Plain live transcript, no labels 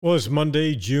Well, it's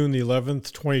Monday, June the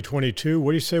 11th, 2022.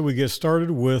 What do you say we get started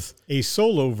with a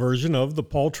solo version of the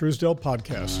Paul Truesdell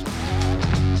podcast?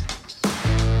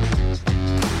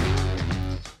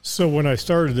 So when I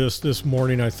started this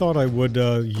morning, I thought I would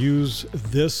use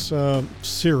this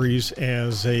series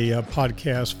as a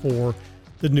podcast for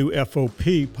the new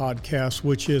FOP podcast,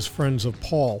 which is Friends of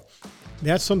Paul.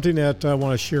 That's something that I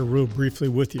want to share real briefly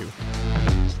with you.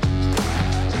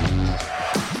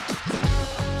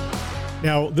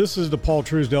 Now, this is the Paul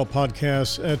Truesdell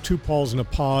podcast, two Pauls in a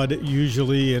pod.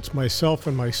 Usually it's myself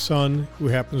and my son, who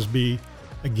happens to be,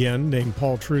 again, named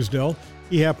Paul Truesdell.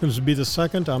 He happens to be the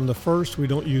second. I'm the first. We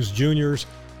don't use juniors.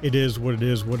 It is what it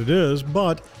is, what it is.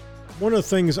 But one of the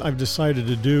things I've decided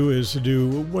to do is to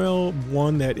do,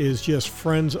 one that is just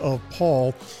Friends of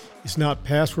Paul. It's not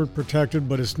password protected,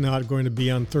 but it's not going to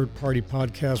be on third-party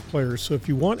podcast players. So if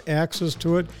you want access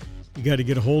to it, you got to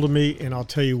get a hold of me, and I'll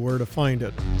tell you where to find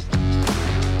it.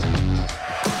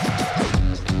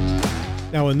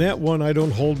 Now, in that one, I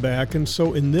don't hold back. And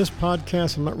so in this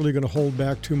podcast, I'm not really going to hold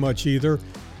back too much either.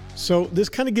 So this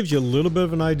kind of gives you a little bit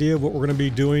of an idea of what we're going to be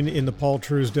doing in the Paul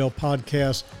Truesdell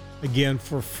podcast, again,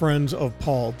 for Friends of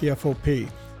Paul, the FOP.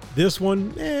 This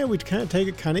one, we kind of take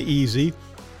it kind of easy.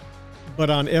 But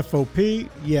on FOP,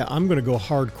 I'm going to go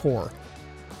hardcore.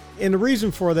 And the reason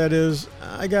for that is,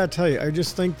 I got to tell you, I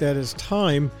just think that it's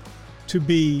time to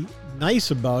be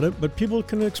nice about it, but people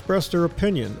can express their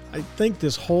opinion. I think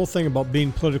this whole thing about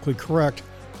being politically correct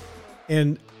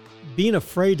and being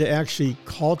afraid to actually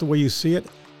call it the way you see it,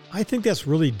 I think that's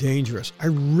really dangerous. I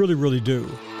really, really do.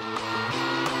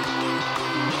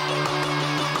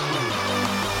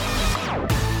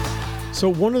 So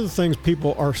one of the things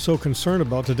people are so concerned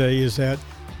about today is that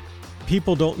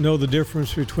people don't know the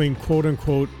difference between quote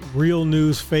unquote real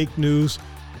news, fake news.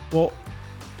 Well,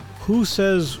 who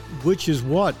says which is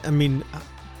what? I mean,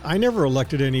 I never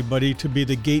elected anybody to be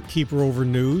the gatekeeper over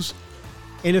news.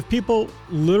 And if people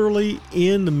literally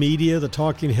in the media, the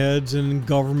talking heads and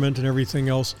government and everything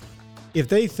else, if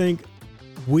they think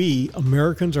we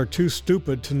Americans are too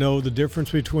stupid to know the difference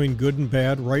between good and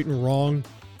bad, right and wrong,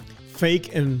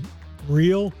 fake and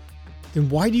real, then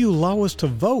why do you allow us to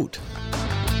vote?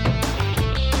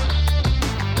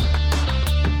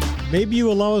 Maybe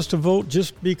you allow us to vote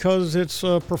just because it's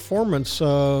performance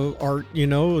art,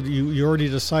 you already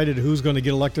decided who's going to get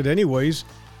elected anyways.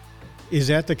 Is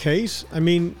that the case? I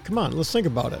mean, come on, let's think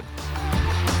about it.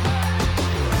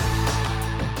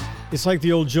 It's like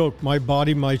the old joke, my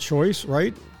body, my choice,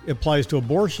 right? It applies to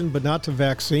abortion, but not to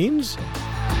vaccines.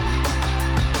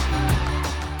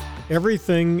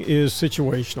 Everything is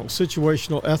situational.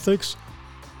 Situational ethics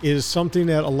is something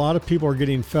that a lot of people are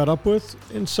getting fed up with,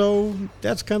 and so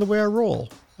that's kind of the way I roll.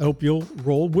 I hope you'll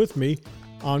roll with me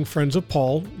on Friends of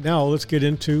Paul. Now let's get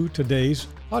into today's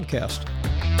podcast.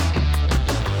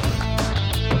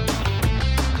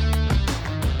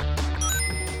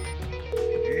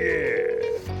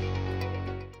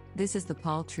 This is the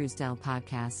Paul Truesdell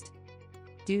podcast.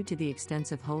 Due to the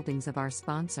extensive holdings of our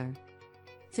sponsor,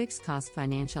 Fixed Cost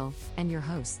Financial, and your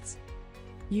hosts,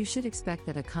 you should expect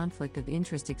that a conflict of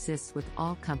interest exists with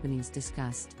all companies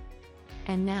discussed.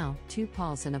 And now, two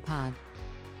Pauls in a pod.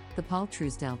 The Paul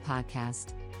Truesdell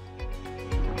podcast.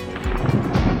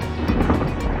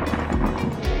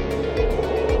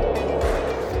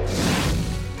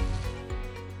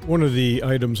 One of the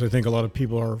items I think a lot of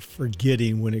people are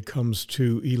forgetting when it comes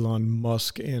to Elon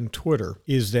Musk and Twitter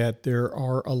is that there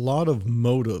are a lot of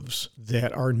motives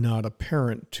that are not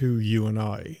apparent to you and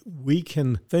I. We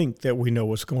can think that we know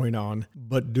what's going on,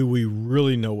 but do we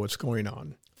really know what's going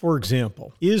on? For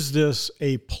example, is this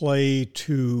a play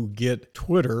to get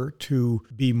Twitter to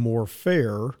be more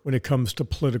fair when it comes to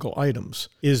political items?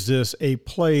 Is this a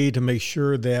play to make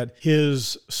sure that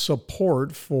his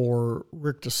support for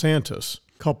Rick DeSantis,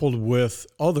 coupled with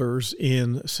others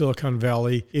in Silicon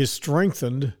Valley, is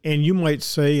strengthened? And you might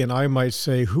say, and I might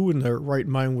say, who in their right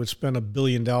mind would spend $1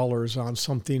 billion on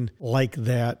something like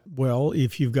that? Well,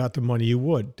 if you've got the money, you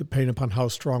would, depending upon how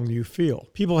strongly you feel.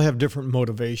 People have different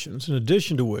motivations. In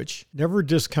addition to which, never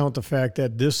discount the fact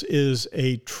that this is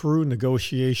a true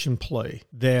negotiation play,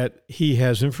 that he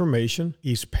has information,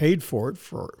 he's paid for it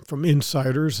from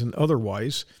insiders and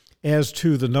otherwise, as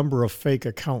to the number of fake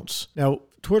accounts. Now,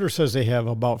 Twitter says they have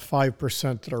about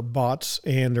 5% that are bots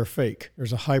and they're fake.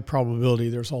 There's a high probability.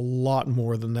 There's a lot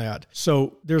more than that.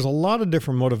 So there's a lot of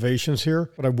different motivations here.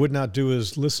 What I would not do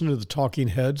is listen to the talking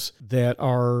heads that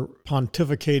are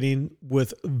pontificating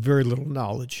with very little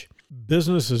knowledge.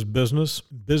 business is business.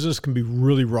 Business can be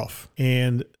really rough.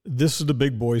 And this is the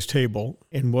big boys table.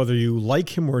 And whether you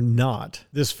like him or not,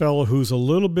 this fellow who's a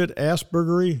little bit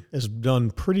Aspergery has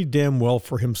done pretty damn well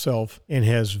for himself and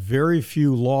has very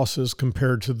few losses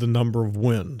compared to the number of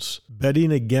wins.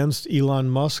 Betting against Elon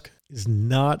Musk is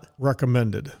not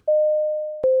recommended.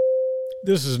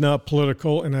 This is not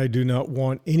political, and I do not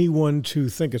want anyone to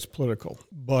think it's political.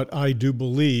 But I do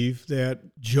believe that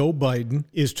Joe Biden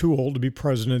is too old to be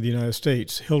president of the United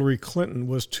States. Hillary Clinton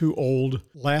was too old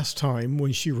last time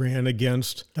when she ran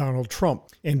against Donald Trump.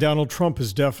 And Donald Trump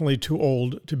is definitely too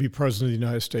old to be president of the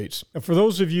United States. And for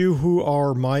those of you who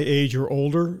are my age or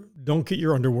older, don't get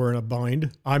your underwear in a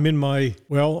bind. I'm in my,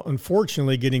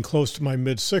 unfortunately, getting close to my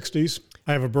mid-60s.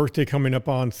 I have a birthday coming up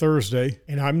on Thursday,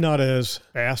 and I'm not as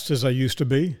fast as I used to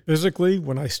be. Physically,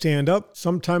 when I stand up,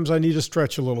 sometimes I need to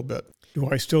stretch a little bit. Do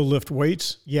I still lift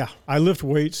weights? Yeah, I lift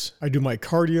weights. I do my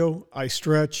cardio. I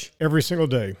stretch every single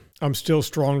day. I'm still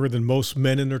stronger than most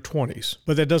men in their 20s.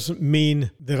 But that doesn't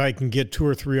mean that I can get 2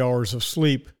 or 3 hours of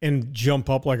sleep and jump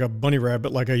up like a bunny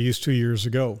rabbit like I used 2 years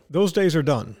ago. Those days are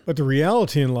done. But the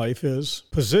reality in life is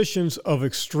positions of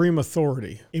extreme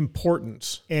authority,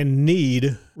 importance, and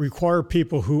need require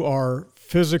people who are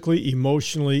physically,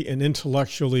 emotionally, and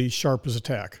intellectually sharp as a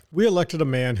tack. We elected a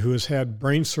man who has had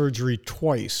brain surgery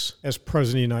twice as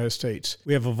president of the United States.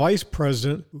 We have a vice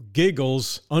president who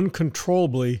giggles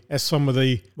uncontrollably at some of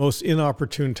the most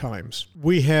inopportune times.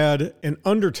 We had an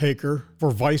undertaker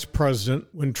for vice president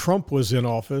when Trump was in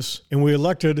office, and we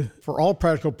elected, for all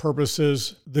practical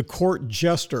purposes, the court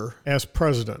jester as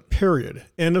president, period.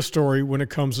 End of story when it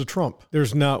comes to Trump.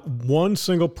 There's not one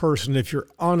single person, if you're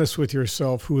honest with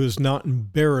yourself, who is not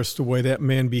embarrassed the way that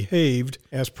man behaved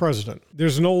as president.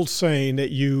 There's an old saying that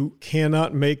you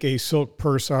cannot make a silk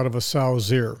purse out of a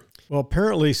sow's ear. Well,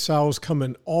 apparently sows come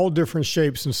in all different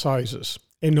shapes and sizes.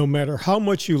 And no matter how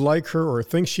much you like her or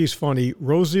think she's funny,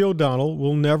 Rosie O'Donnell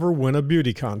will never win a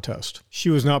beauty contest.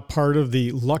 She was not part of the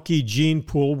lucky gene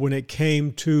pool when it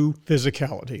came to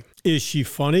physicality. Is she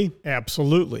funny?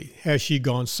 Absolutely. Has she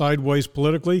gone sideways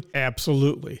politically?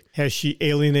 Absolutely. Has she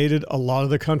alienated a lot of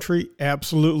the country?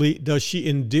 Absolutely. Does she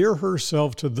endear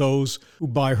herself to those who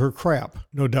buy her crap?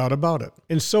 No doubt about it.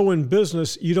 And so in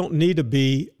business, you don't need to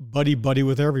be buddy-buddy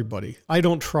with everybody. I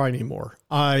don't try anymore.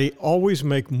 I always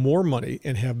make more money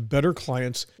and have better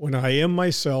clients when I am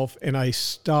myself and I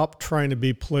stop trying to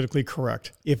be politically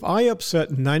correct. If I upset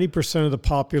 90% of the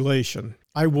population,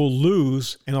 I will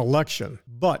lose an election.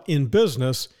 But in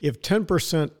business, if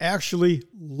 10% actually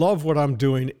love what I'm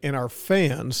doing and are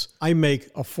fans, I make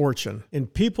a fortune.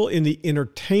 And people in the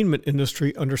entertainment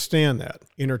industry understand that.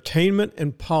 Entertainment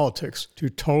and politics, two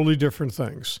totally different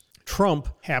things. Trump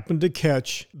happened to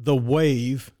catch the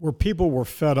wave where people were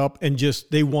fed up and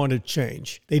they wanted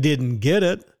change. They didn't get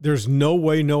it. There's no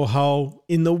way, no how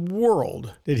in the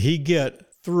world did he get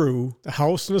through the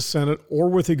House and the Senate or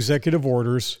with executive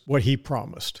orders what he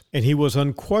promised. And he was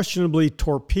unquestionably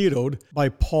torpedoed by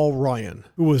Paul Ryan,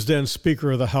 who was then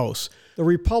Speaker of the House. The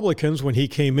Republicans, when he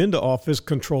came into office,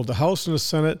 controlled the House and the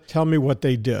Senate. Tell me what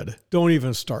they did. Don't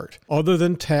even start. Other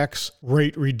than tax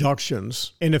rate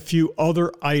reductions and a few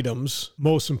other items,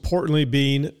 most importantly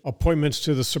being appointments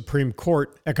to the Supreme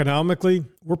Court, economically,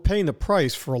 we're paying the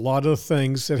price for a lot of the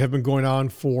things that have been going on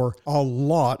for a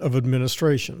lot of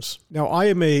administrations. Now, I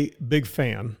am a big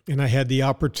fan, and I had the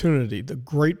opportunity, the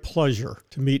great pleasure,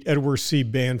 to meet Edward C.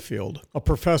 Banfield, a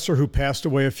professor who passed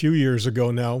away a few years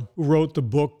ago now, who wrote the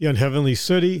book The Unheavenly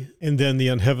City, and then The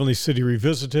Unheavenly City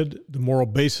Revisited, The Moral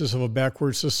Basis of a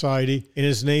Backward Society, and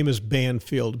his name is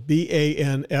Banfield,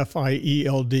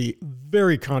 Banfield.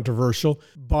 Very controversial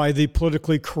by the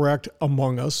politically correct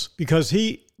among us, because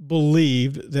he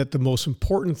believed that the most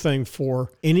important thing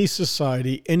for any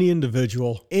society, any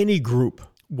individual, any group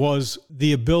was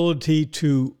the ability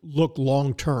to look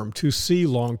long-term, to see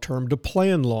long-term, to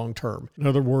plan long-term. In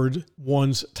other words,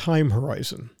 one's time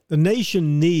horizon. The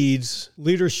nation needs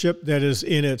leadership that is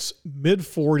in its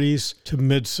mid-40s to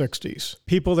mid-60s.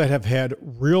 People that have had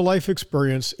real-life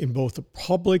experience in both the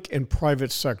public and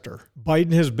private sector.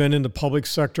 Biden has been in the public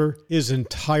sector his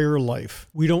entire life.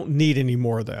 We don't need any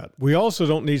more of that. We also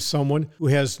don't need someone who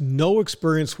has no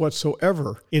experience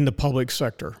whatsoever in the public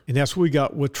sector. And that's what we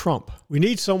got with Trump. We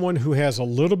need someone who has a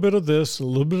little bit of this, a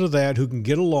little bit of that, who can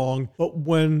get along. But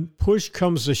when push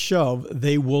comes to shove,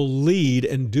 they will lead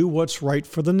and do what's right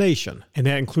for the nation, and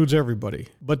that includes everybody.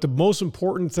 But the most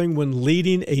important thing when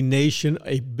leading a nation,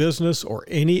 a business, or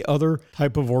any other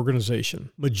type of organization,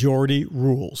 majority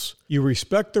rules. You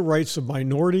respect the rights of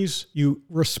minorities, you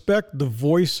respect the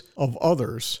voice of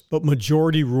others, but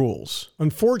majority rules.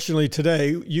 Unfortunately,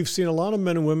 today, you've seen a lot of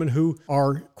men and women who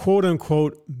are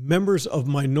quote-unquote members of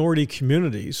minority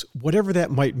communities, whatever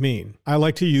that might mean. I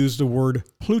like to use the word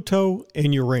Pluto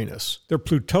and Uranus. They're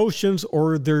Plutosians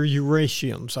or they're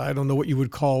Eurasians. I don't know what you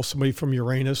would call somebody from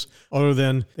Uranus other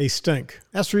than they stink.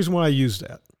 That's the reason why I use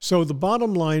that. So the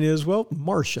bottom line is, well,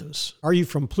 Martians. Are you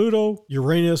from Pluto,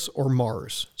 Uranus, or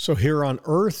Mars? So here on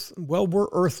Earth, well, we're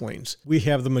Earthlings. We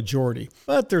have the majority.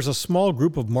 But there's a small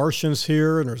group of Martians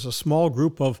here, and there's a small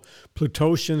group of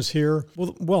Plutosians here.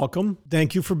 Well, welcome.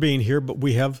 Thank you for being here, but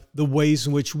we have the ways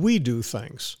in which we do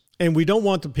things. And we don't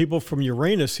want the people from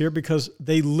Uranus here because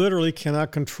they literally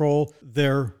cannot control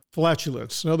their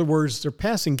flatulence. In other words, they're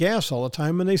passing gas all the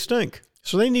time and they stink.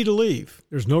 So they need to leave.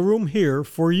 There's no room here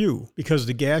for you because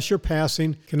the gas you're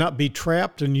passing cannot be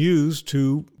trapped and used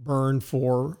to burn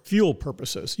for fuel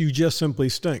purposes. You just simply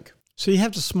stink. So you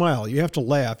have to smile, you have to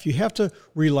laugh, you have to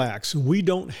relax. We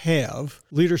don't have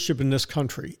leadership in this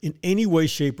country in any way,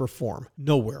 shape, or form.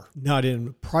 Nowhere. Not in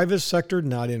the private sector,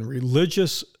 not in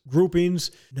religious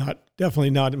groupings, definitely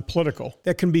not in political.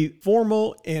 That can be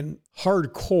formal and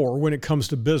hardcore when it comes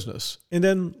to business. And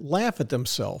then laugh at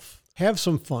themselves. Have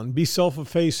some fun. Be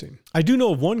self-effacing. I do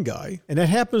know of one guy, and that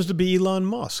happens to be Elon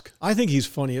Musk. I think he's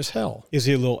funny as hell. Is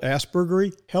he a little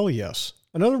Aspergery? Hell yes.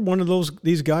 Another one of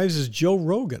these guys is Joe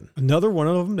Rogan. Another one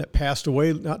of them that passed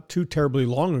away not too terribly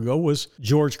long ago was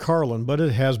George Carlin, but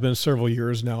it has been several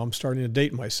years now. I'm starting to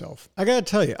date myself. I got to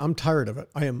tell you, I'm tired of it.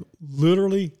 I am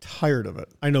literally tired of it.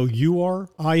 I know you are,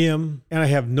 I am, and I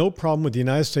have no problem with the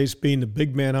United States being the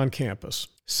big man on campus.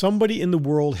 Somebody in the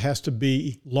world has to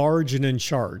be large and in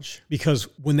charge because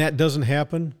when that doesn't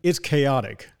happen, it's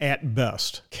chaotic at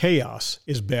best. Chaos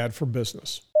is bad for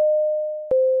business.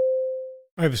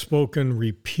 I've spoken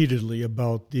repeatedly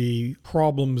about the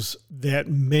problems that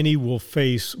many will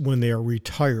face when they are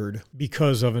retired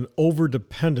because of an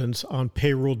overdependence on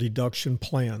payroll deduction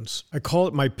plans. I call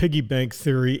it my piggy bank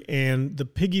theory, and the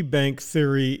piggy bank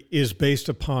theory is based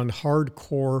upon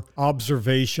hardcore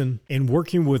observation and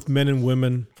working with men and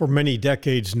women for many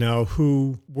decades now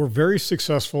who were very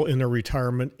successful in their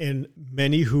retirement and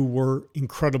many who were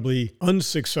incredibly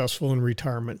unsuccessful in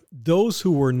retirement. Those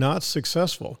who were not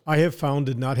successful, I have found,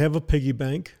 did not have a piggy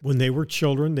bank. When they were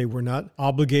children, they were not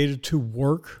obligated to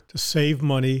work to save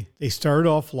money. They started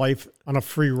off life on a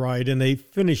free ride and they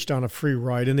finished on a free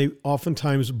ride, and they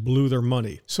oftentimes blew their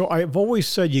money. So I've always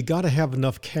said you got to have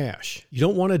enough cash. You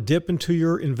don't want to dip into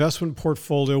your investment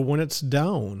portfolio when it's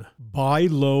down. Buy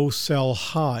low, sell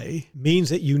high means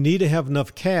that you need to have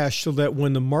enough cash so that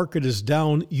when the market is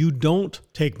down, you don't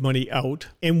take money out.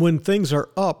 And when things are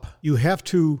up, you have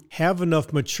to have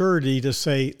enough maturity to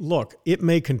say, look, it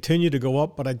may continue to go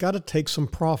up, but I got to take some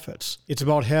profits. It's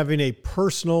about having a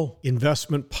personal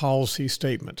investment policy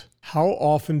statement. How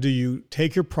often do you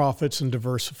take your profits and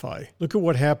diversify? Look at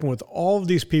what happened with all of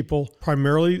these people,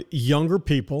 primarily younger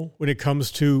people, when it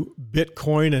comes to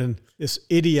Bitcoin and this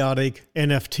idiotic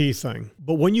NFT thing.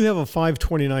 But when you have a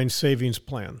 529 savings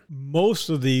plan, most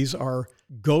of these are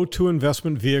go-to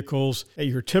investment vehicles that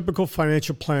your typical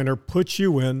financial planner puts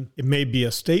you in. It may be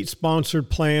a state-sponsored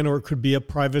plan or it could be a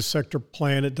private sector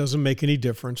plan. It doesn't make any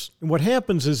difference. And what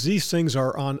happens is these things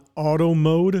are on auto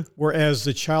mode, whereas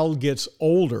the child gets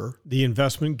older, the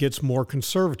investment gets more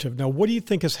conservative. Now, what do you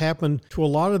think has happened to a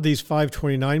lot of these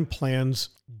 529 plans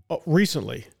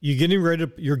recently? You're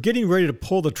getting ready to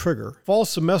pull the trigger. Fall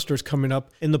semester is coming up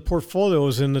and the portfolio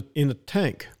is in the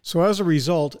tank. So as a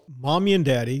result, mommy and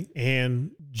daddy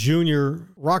and junior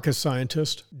rocket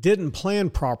scientist didn't plan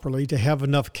properly to have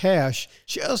enough cash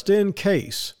just in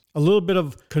case. A little bit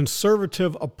of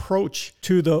conservative approach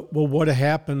to what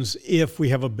happens if we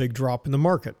have a big drop in the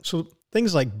market. So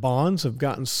things like bonds have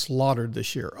gotten slaughtered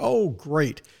this year. Oh,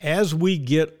 great. As we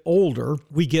get older,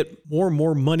 we get more and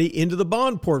more money into the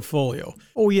bond portfolio.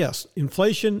 Oh, yes,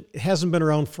 inflation hasn't been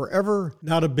around forever.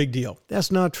 Not a big deal. That's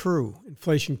not true.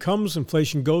 Inflation comes,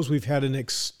 inflation goes. We've had an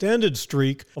extended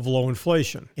streak of low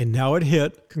inflation. And now it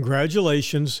hit.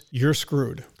 Congratulations, you're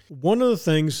screwed. One of the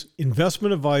things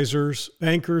investment advisors,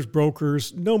 bankers,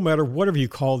 brokers, no matter whatever you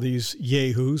call these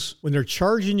yahoos, when they're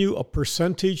charging you a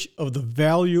percentage of the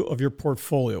value of your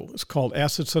portfolio, it's called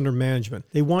assets under management.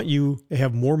 They want you to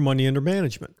have more money under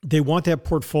management. They want that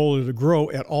portfolio to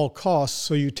grow at all costs,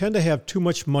 so you tend to have too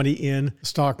much money in the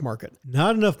stock market,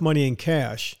 not enough money in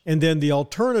cash, and then the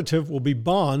alternative will be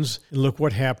bonds, and look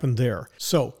what happened there.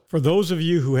 So For those of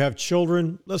you who have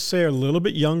children, let's say a little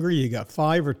bit younger, you got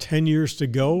 5 or 10 years to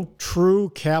go, true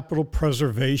capital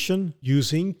preservation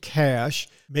using cash,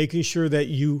 making sure that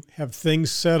you have things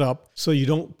set up so you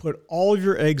don't put all of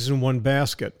your eggs in one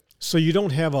basket. So you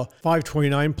don't have a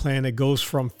 529 plan that goes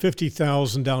from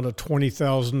 50,000 down to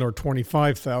 20,000 or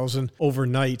 25,000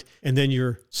 overnight, and then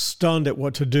you're stunned at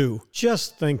what to do.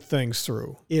 Just think things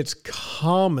through. It's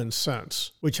common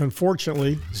sense, which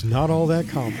unfortunately is not all that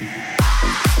common.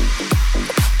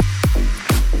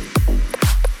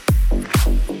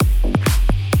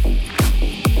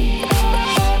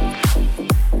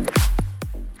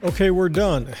 Okay, we're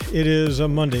done. It is a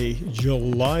Monday,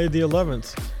 July the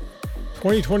 11th.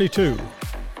 2022.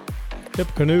 Tip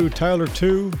Canoe Tyler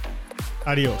 2.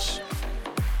 Adios.